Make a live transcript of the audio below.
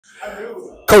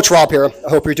Coach Rob here. I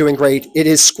hope you're doing great. It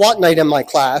is squat night in my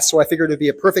class, so I figured it'd be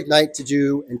a perfect night to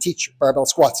do and teach barbell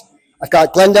squats. I've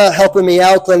got Glenda helping me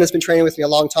out. Glenda's been training with me a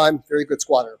long time. Very good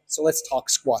squatter. So let's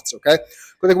talk squats, okay?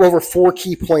 We're going to go over 4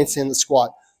 key points in the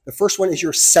squat. The first one is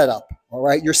your setup, all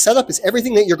right? Your setup is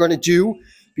everything that you're going to do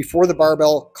before the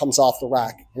barbell comes off the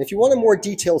rack. And if you want a more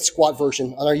detailed squat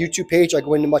version, on our YouTube page, I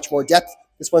go into much more depth.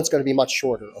 This one's going to be much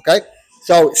shorter, okay?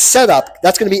 So setup,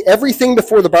 that's going to be everything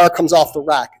before the bar comes off the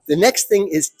rack. The next thing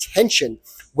is tension.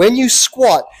 When you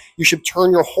squat, you should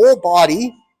turn your whole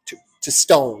body to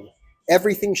stone.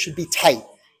 Everything should be tight.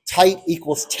 Tight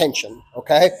equals tension,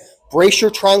 okay? Brace your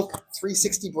trunk,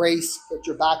 360 brace, get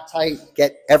your back tight,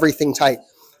 get everything tight.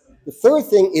 The third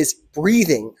thing is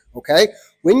breathing, okay?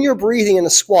 When you're breathing in a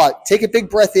squat, take a big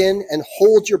breath in and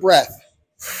hold your breath.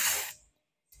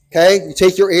 Okay, you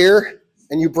take your air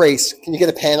and you brace. Can you get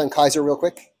a pan on Kaiser real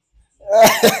quick?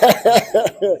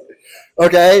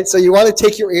 Okay, so you want to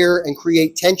take your air and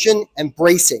create tension and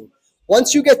bracing.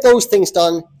 Once you get those things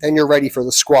done, then you're ready for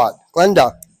the squat.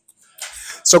 Glenda.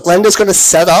 So Glenda's going to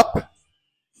set up.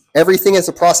 Everything is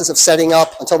a process of setting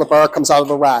up until the bar comes out of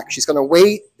the rack. She's going to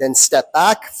wait, then step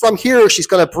back. From here, she's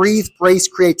going to breathe, brace,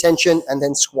 create tension, and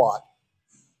then squat.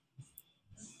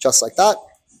 Just like that.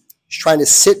 She's trying to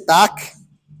sit back.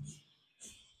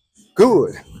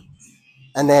 Good.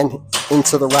 And then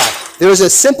into the rack. There's a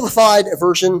simplified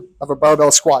version of a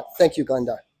barbell squat. Thank you,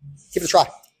 Glenda. Give it a try.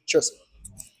 Cheers.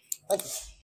 Thank you.